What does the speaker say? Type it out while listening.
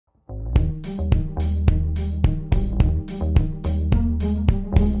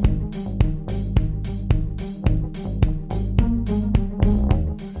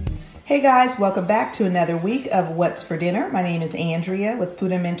Hey guys, welcome back to another week of What's for Dinner. My name is Andrea with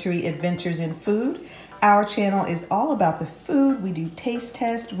Foodimentary Adventures in Food. Our channel is all about the food. We do taste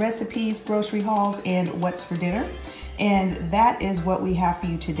tests, recipes, grocery hauls, and what's for dinner. And that is what we have for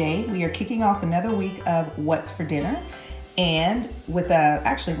you today. We are kicking off another week of What's for Dinner and with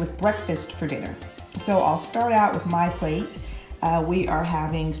breakfast for dinner. So I'll start out with my plate. We are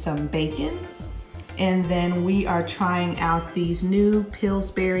having some bacon. And then we are trying out these new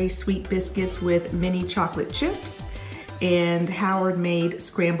Pillsbury sweet biscuits with mini chocolate chips. And Howard made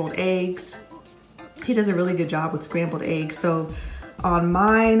scrambled eggs. He does a really good job with scrambled eggs. So on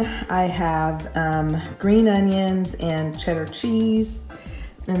mine, I have green onions and cheddar cheese.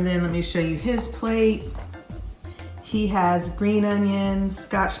 And then let me show you his plate. He has green onions,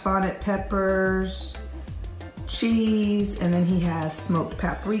 Scotch bonnet peppers, cheese, and then he has smoked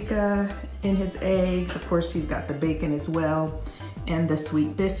paprika in his eggs. Of course, he's got the bacon as well and the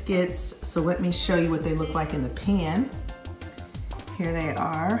sweet biscuits. So let me show you what they look like in the pan. Here they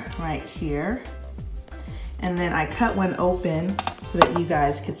are right here. And then I cut one open so that you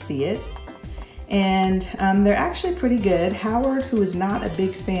guys could see it. And they're actually pretty good. Howard, who is not a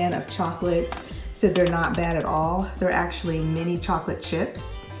big fan of chocolate, said they're not bad at all. They're actually mini chocolate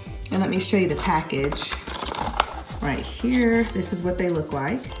chips. And let me show you the package. Right here, this is what they look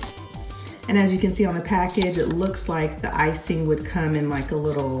like. And as you can see on the package, it looks like the icing would come in like a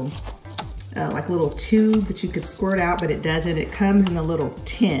little tube that you could squirt out, but it doesn't. It comes in a little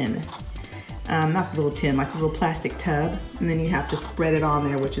tin. Not the little tin, like a little plastic tub. And then you have to spread it on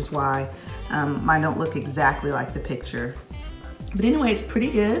there, which is why mine don't look exactly like the picture. But anyway, it's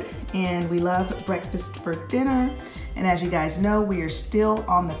pretty good. And we love breakfast for dinner. And as you guys know, we are still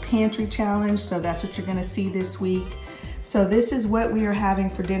on the pantry challenge. So that's what you're gonna see this week. So this is what we are having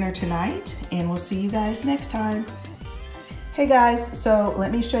for dinner tonight, and we'll see you guys next time. Hey guys, so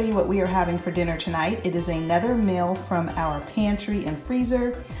let me show you what we are having for dinner tonight. It is another meal from our pantry and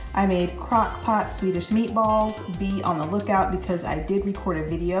freezer. I made crock pot Swedish meatballs. Be on the lookout because I did record a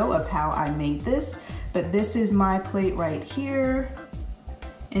video of how I made this, but this is my plate right here.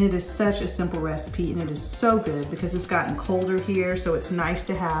 And it is such a simple recipe, and it is so good because it's gotten colder here, so it's nice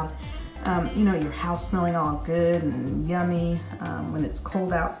to have you know, your house smelling all good and yummy when it's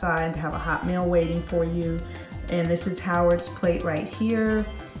cold outside, to have a hot meal waiting for you. And this is Howard's plate right here.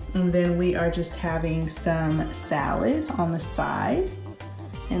 And then we are just having some salad on the side.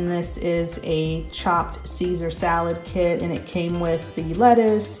 And this is a chopped Caesar salad kit, and it came with the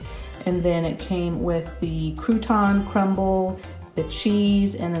lettuce, and then it came with the crouton crumble, the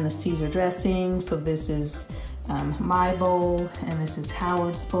cheese, and then the Caesar dressing. So this is my bowl, and this is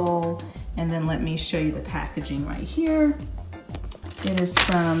Howard's bowl. And then let me show you the packaging right here. It is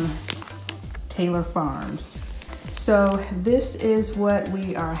from Taylor Farms. So this is what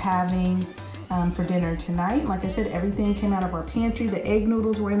we are having for dinner tonight. Like I said, everything came out of our pantry. The egg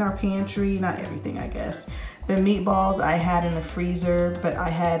noodles were in our pantry, not everything, I guess. The meatballs I had in the freezer, but I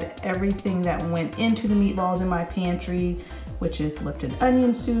had everything that went into the meatballs in my pantry, which is Lipton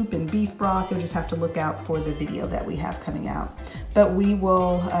onion soup and beef broth. You'll just have to look out for the video that we have coming out. But we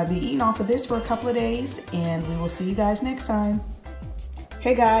will be eating off of this for a couple of days, and we will see you guys next time.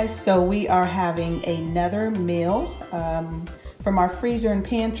 Hey guys, so we are having another meal from our freezer and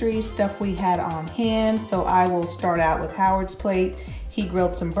pantry, stuff we had on hand. So I will start out with Howard's plate. He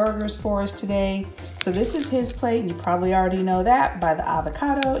grilled some burgers for us today. So this is his plate, and you probably already know that by the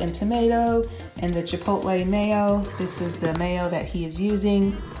avocado and tomato and the chipotle mayo. This is the mayo that he is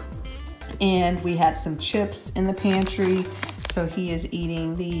using. And we had some chips in the pantry. So he is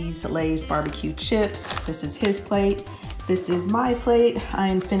eating these Lay's barbecue chips. This is his plate. This is my plate. I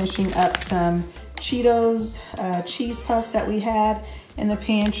am finishing up some Cheetos cheese puffs that we had in the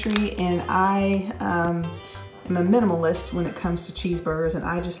pantry, and I am a minimalist when it comes to cheeseburgers, and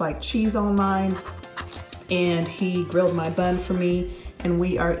I just like cheese on mine. And he grilled my bun for me, and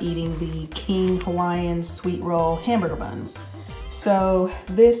we are eating the King Hawaiian sweet roll hamburger buns. So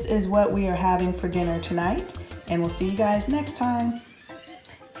this is what we are having for dinner tonight, and we'll see you guys next time.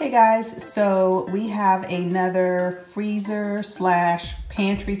 Hey guys, so we have another freezer /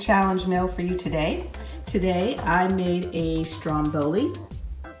 pantry challenge meal for you today. Today I made a stromboli.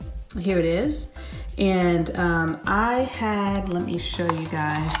 Here it is. And let me show you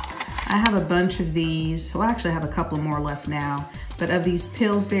guys. I have a bunch of these. Well, actually I have a couple more left now, but of these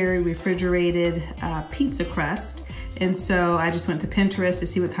Pillsbury refrigerated pizza crust. And so I just went to Pinterest to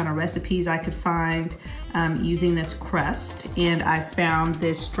see what kind of recipes I could find using this crust. And I found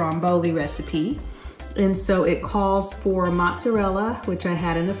this stromboli recipe. And so it calls for mozzarella, which I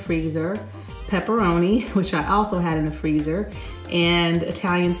had in the freezer, pepperoni, which I also had in the freezer, and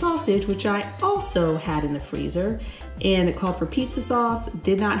Italian sausage, which I also had in the freezer. And it called for pizza sauce,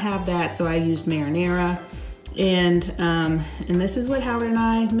 did not have that, so I used marinara. And this is what Howard and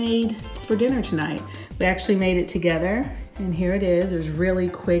I made for dinner tonight. We actually made it together, and here it is. It was really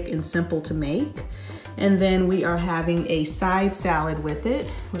quick and simple to make. And then we are having a side salad with it,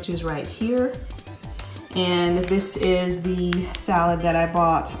 which is right here. And this is the salad that I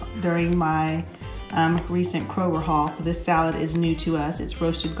bought during my recent Kroger haul. So this salad is new to us. It's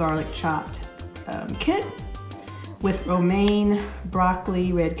roasted garlic chopped kit with romaine,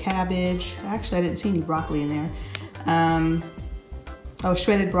 broccoli, red cabbage. Actually, I didn't see any broccoli in there.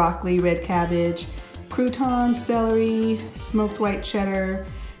 Shredded broccoli, red cabbage, croutons, celery, smoked white cheddar,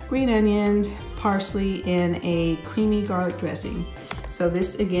 green onion, parsley, and a creamy garlic dressing. So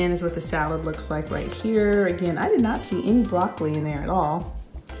this again is what the salad looks like right here. Again, I did not see any broccoli in there at all.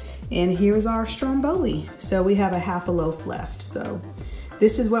 And here's our stromboli. So we have a half a loaf left. So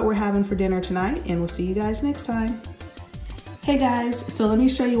this is what we're having for dinner tonight, and we'll see you guys next time. Hey guys, so let me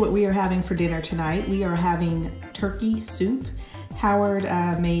show you what we are having for dinner tonight. We are having turkey soup. Howard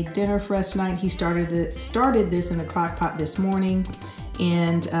made dinner for us tonight. He started this in the crock pot this morning.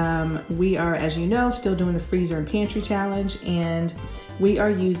 And we are, as you know, still doing the freezer and pantry challenge, and we are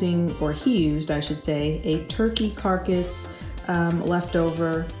using, or he used, I should say, a turkey carcass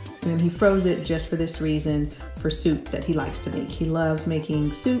leftover, and he froze it just for this reason, for soup that he likes to make. He loves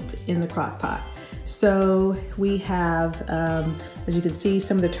making soup in the crock pot. So we have, as you can see,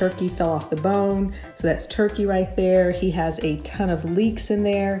 some of the turkey fell off the bone. So that's turkey right there. He has a ton of leeks in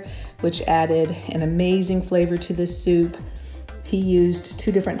there, which added an amazing flavor to this soup. He used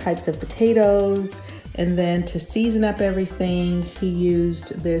 2 different types of potatoes, and then to season up everything, he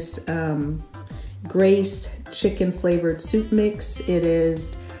used this Grace chicken flavored soup mix. It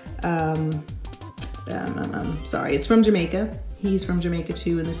is, sorry, it's from Jamaica. He's from Jamaica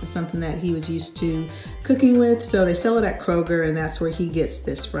too, and this is something that he was used to cooking with. So they sell it at Kroger, and that's where he gets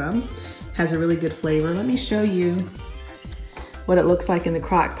this from. Has a really good flavor. Let me show you what it looks like in the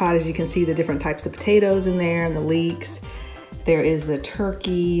crock pot. As you can see, the different types of potatoes in there and the leeks. There is the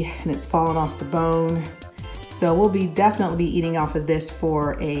turkey, and it's fallen off the bone. So we'll definitely be eating off of this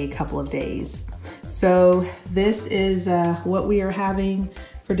for a couple of days. So this is what we are having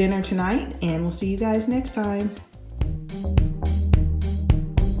for dinner tonight, and we'll see you guys next time.